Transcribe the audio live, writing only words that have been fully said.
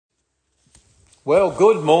Well,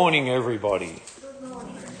 good morning, everybody. Good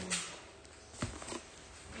morning.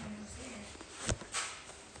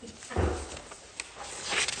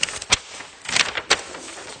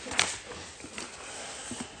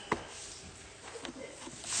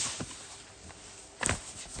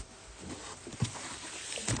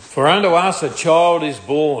 For unto us a child is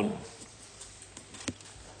born.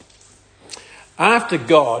 After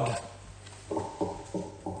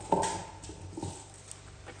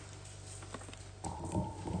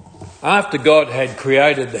God had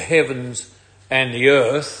created the heavens and the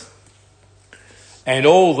earth and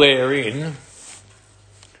all therein,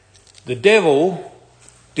 the devil,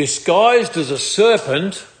 disguised as a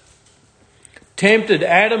serpent, tempted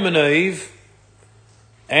Adam and Eve,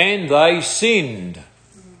 and they sinned.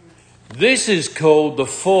 This is called the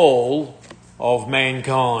fall of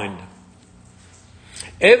mankind.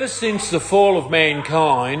 Ever since the fall of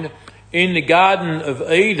mankind in the Garden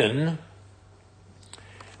of Eden,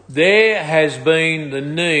 there has been the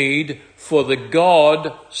need for the God/human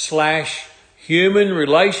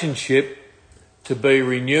relationship to be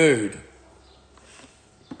renewed.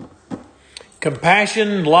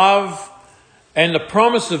 Compassion, love, and the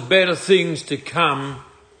promise of better things to come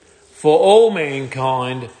for all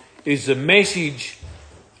mankind is the message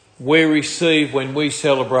we receive when we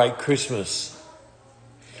celebrate Christmas.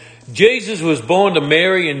 Jesus was born to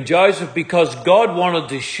Mary and Joseph because God wanted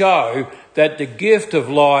to show that the gift of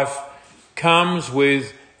life comes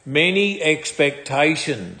with many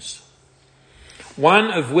expectations, one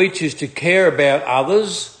of which is to care about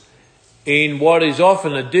others in what is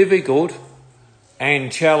often a difficult and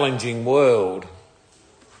challenging world.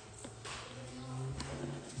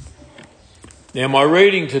 Now, my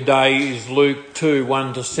reading today is Luke 2,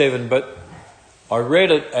 1-7, but I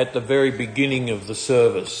read it at the very beginning of the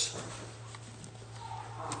service.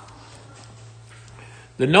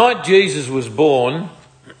 The night Jesus was born,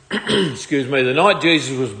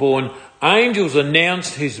 angels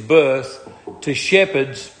announced his birth to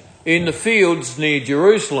shepherds in the fields near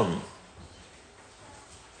Jerusalem.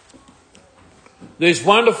 This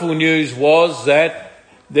wonderful news was that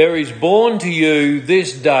there is born to you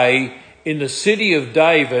this day in the city of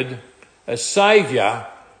David a Saviour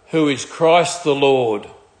who is Christ the Lord.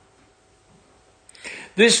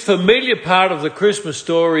 This familiar part of the Christmas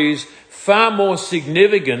story is far more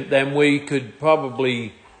significant than we could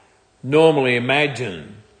probably normally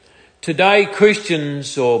imagine. Today,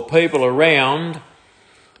 Christians or people around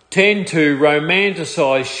tend to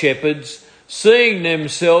romanticise shepherds, seeing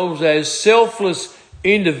themselves as selfless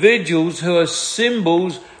individuals who are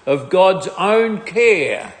symbols of God's own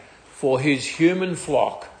care for his human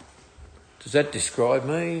flock. Does that describe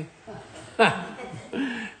me?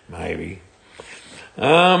 Maybe.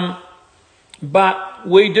 But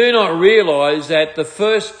we do not realise that the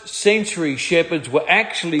first century shepherds were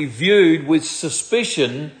actually viewed with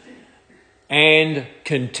suspicion and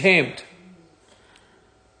contempt.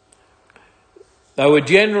 They were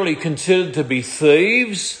generally considered to be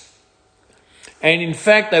thieves, and in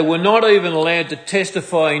fact they were not even allowed to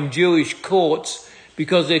testify in Jewish courts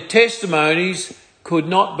because their testimonies could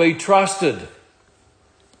not be trusted.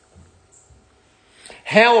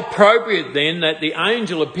 How appropriate then that the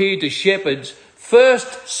angel appeared to shepherds,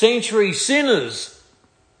 first century sinners,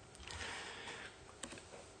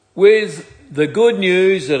 with the good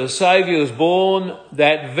news that a Saviour was born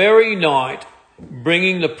that very night,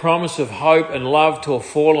 bringing the promise of hope and love to a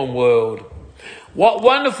fallen world. What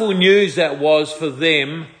wonderful news that was for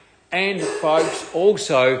them and, folks,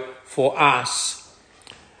 also for us.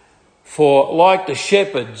 For like the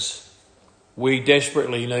shepherds, we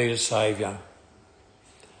desperately need a Saviour.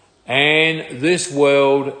 And this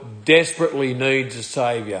world desperately needs a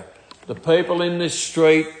Saviour. The people in this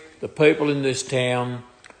street, the people in this town,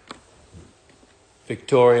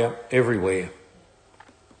 Victoria, everywhere.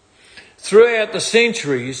 Throughout the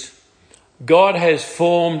centuries, God has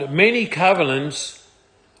formed many covenants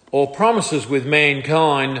or promises with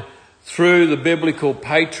mankind through the biblical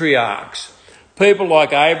patriarchs. People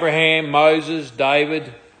like Abraham, Moses,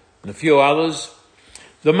 David, and a few others.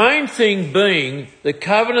 The main thing being the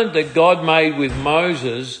covenant that God made with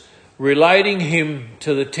Moses relating him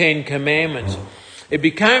to the Ten Commandments. It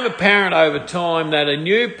became apparent over time that a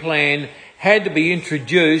new plan had to be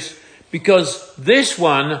introduced because this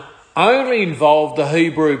one only involved the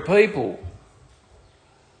Hebrew people.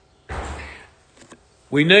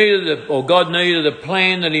 God needed a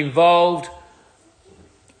plan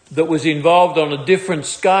that was involved on a different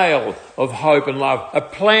scale of hope and love. A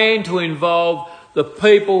plan to involve the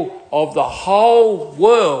people of the whole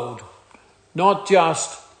world, not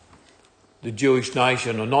just the Jewish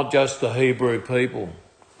nation or not just the Hebrew people.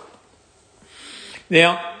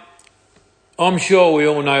 Now, I'm sure we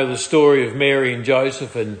all know the story of Mary and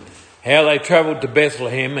Joseph and how they travelled to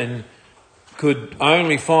Bethlehem and could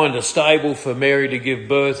only find a stable for Mary to give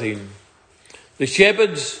birth in. The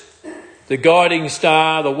shepherds, the guiding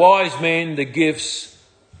star, the wise men, the gifts,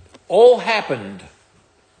 all happened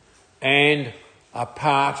and are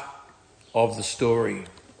part of the story.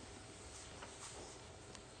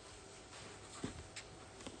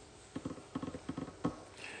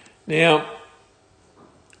 Now,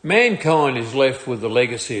 mankind is left with the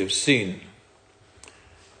legacy of sin.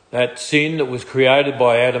 That sin that was created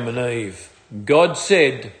by Adam and Eve. God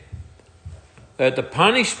said that the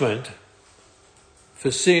punishment for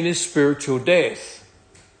sin is spiritual death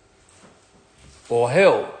or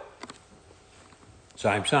hell.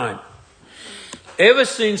 Same. Ever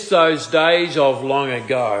since those days of long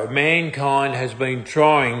ago, mankind has been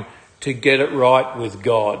trying to get it right with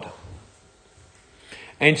God.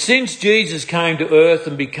 And since Jesus came to earth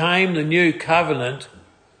and became the new covenant,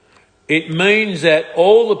 it means that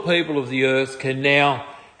all the people of the earth can now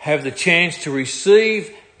have the chance to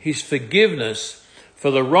receive his forgiveness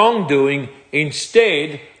for the wrongdoing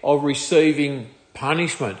instead of receiving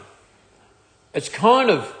punishment. It's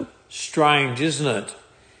kind of strange, isn't it,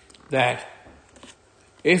 that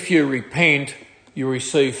if you repent, you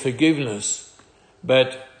receive forgiveness.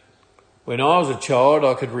 But when I was a child,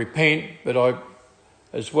 I could repent, but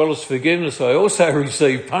as well as forgiveness, I also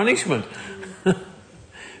received punishment.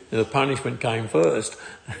 The punishment came first.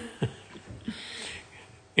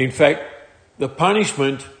 In fact, the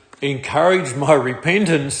punishment encouraged my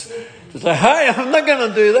repentance to say, hey, I'm not going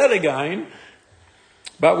to do that again.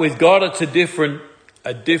 But with God, it's a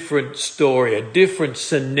different story, a different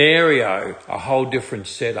scenario, a whole different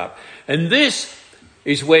setup. And this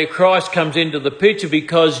is where Christ comes into the picture,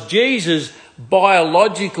 because Jesus'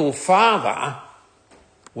 biological father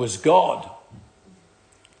was God.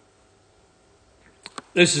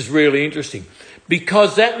 This is really interesting,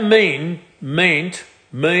 because that means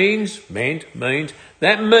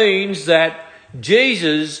that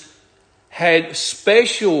Jesus had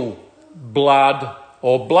special blood,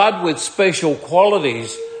 or blood with special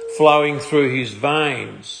qualities flowing through his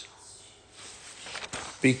veins,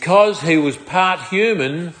 because he was part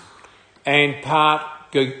human and part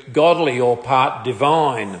godly or part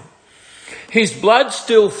divine. His blood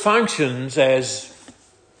still functions as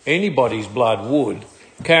anybody's blood would,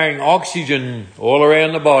 carrying oxygen all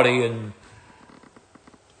around the body and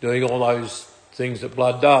doing all those things that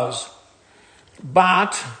blood does.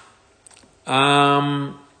 But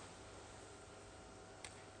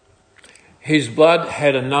his blood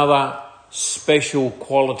had another special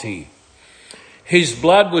quality. His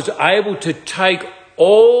blood was able to take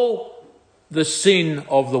all the sin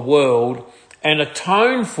of the world and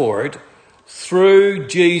atone for it through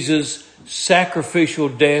Jesus' sacrificial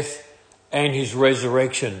death and his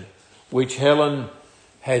resurrection, which Helen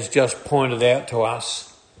has just pointed out to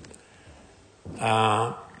us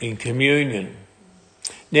in communion.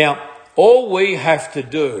 Now, all we have to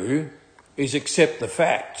do is accept the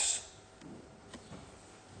facts.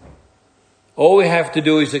 All we have to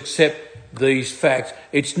do is accept these facts.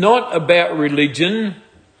 It's not about religion,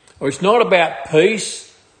 or it's not about peace,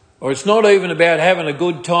 or it's not even about having a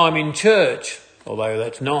good time in church, although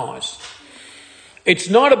that's nice. It's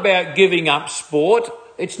not about giving up sport.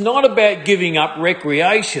 It's not about giving up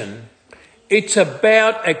recreation. It's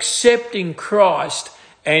about accepting Christ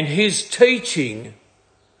and his teaching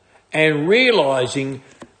and realising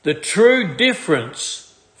the true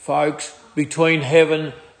difference, folks, between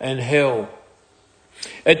heaven and hell.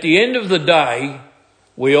 At the end of the day,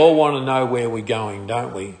 we all want to know where we're going,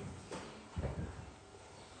 don't we?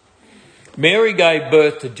 Mary gave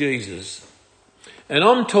birth to Jesus. And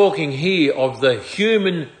I'm talking here of the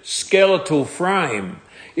human skeletal frame.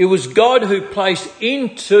 It was God who placed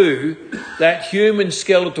into that human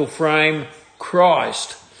skeletal frame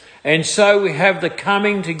Christ. And so we have the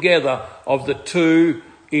coming together of the two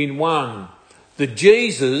in one. The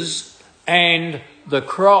Jesus and the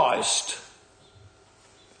Christ.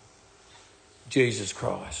 Jesus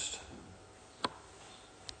Christ.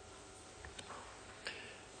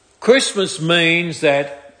 Christmas means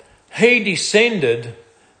that he descended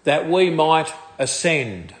that we might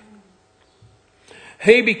ascend.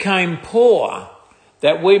 He became poor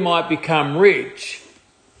that we might become rich.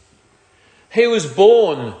 He was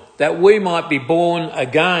born that we might be born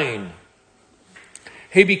again.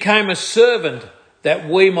 He became a servant that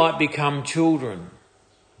we might become children.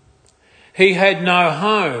 He had no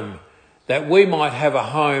home that we might have a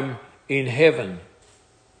home in heaven.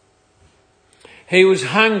 He was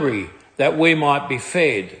hungry that we might be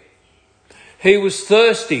fed. He was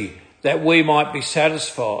thirsty that we might be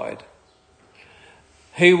satisfied.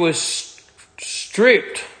 He was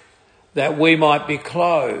stripped that we might be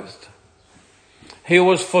clothed. He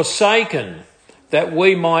was forsaken that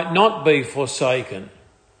we might not be forsaken.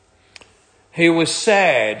 He was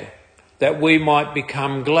sad that we might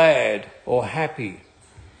become glad or happy.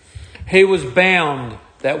 He was bound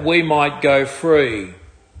that we might go free.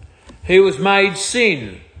 He was made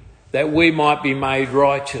sin that we might be made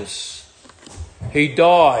righteous. He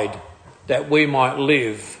died that we might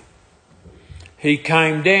live. He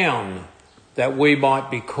came down that we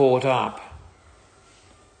might be caught up.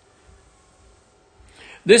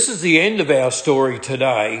 This is the end of our story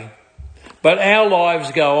today, but our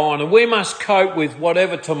lives go on and we must cope with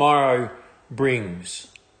whatever tomorrow brings.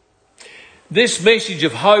 This message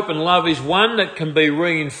of hope and love is one that can be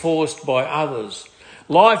reinforced by others.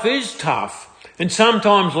 Life is tough and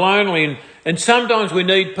sometimes lonely, and sometimes we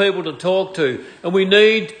need people to talk to, and we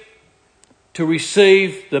need to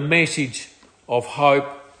receive the message of hope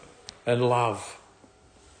and love.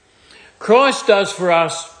 Christ does for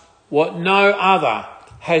us what no other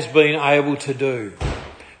has been able to do.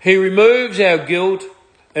 He removes our guilt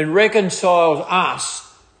and reconciles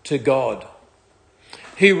us to God.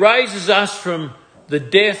 He raises us from the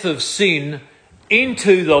death of sin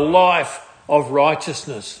into the life of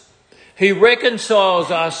righteousness. He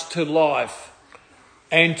reconciles us to life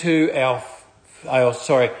and to our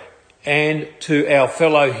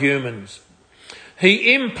fellow humans.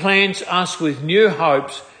 He implants us with new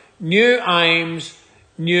hopes, new aims,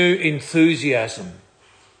 new enthusiasm.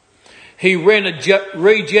 He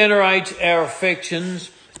regenerates our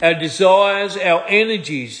affections, our desires, our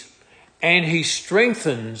energies, and he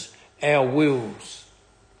strengthens our wills.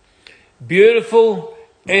 Beautiful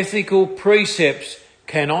ethical precepts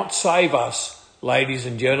cannot save us, ladies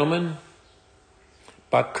and gentlemen,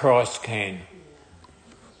 but Christ can.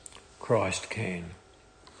 Christ can.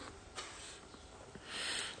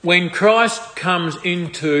 When Christ comes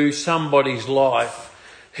into somebody's life,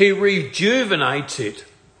 he rejuvenates it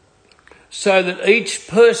so that each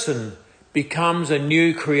person becomes a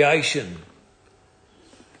new creation.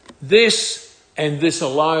 This and this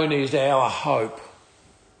alone is our hope.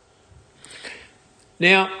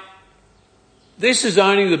 Now, this is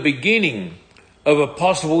only the beginning of a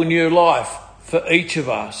possible new life for each of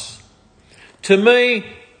us. To me,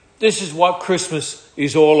 this is what Christmas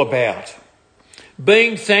is all about.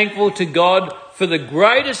 Being thankful to God for the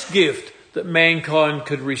greatest gift that mankind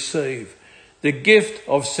could receive. The gift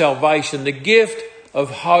of salvation, the gift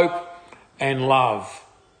of hope and love.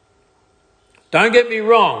 Don't get me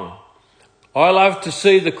wrong. I love to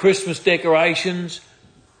see the Christmas decorations,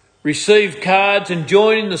 receive cards and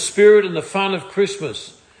join in the spirit and the fun of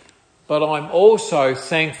Christmas. But I'm also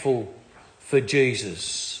thankful for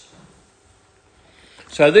Jesus.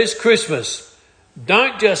 So this Christmas,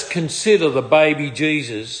 don't just consider the baby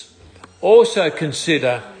Jesus. Also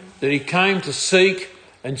consider that he came to seek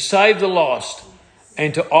and save the lost,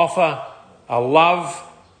 and to offer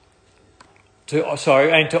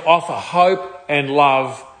hope and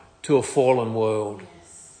love to a fallen world.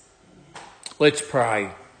 Let's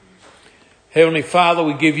pray. Heavenly Father,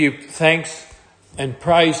 we give you thanks and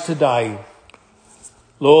praise today.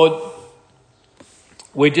 Lord,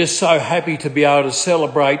 we're just so happy to be able to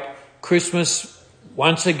celebrate Christmas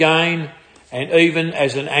once again, and even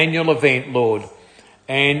as an annual event, Lord.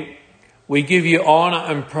 And we give you honour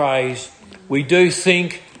and praise. We do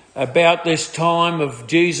think about this time of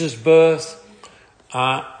Jesus' birth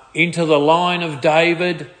into the line of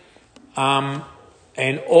David and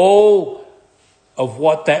all of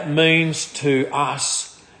what that means to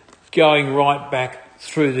us going right back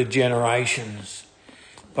through the generations.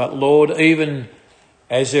 But Lord, even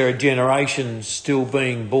as there are generations still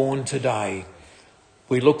being born today,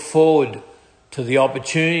 we look forward to the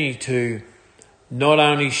opportunity to not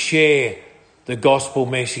only share the gospel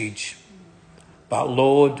message, but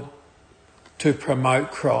Lord, to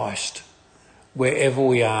promote Christ wherever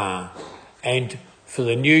we are. And for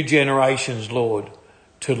the new generations, Lord,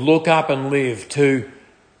 to look up and live, to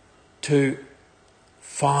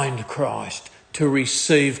find Christ, to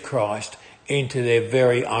receive Christ into their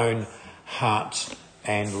very own hearts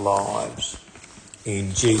and lives.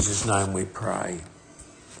 In Jesus' name we pray.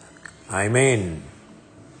 Amen.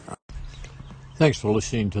 Thanks for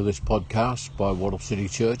listening to this podcast by Wattle City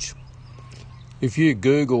Church. If you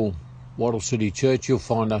Google Wattle City Church, you'll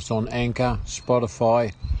find us on Anchor,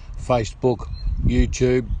 Spotify, Facebook,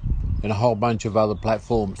 YouTube, and a whole bunch of other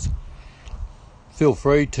platforms. Feel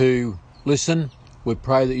free to listen. We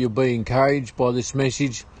pray that you'll be encouraged by this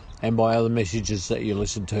message and by other messages that you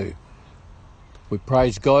listen to. We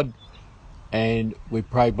praise God and we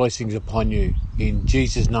pray blessings upon you. In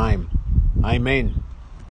Jesus' name, amen.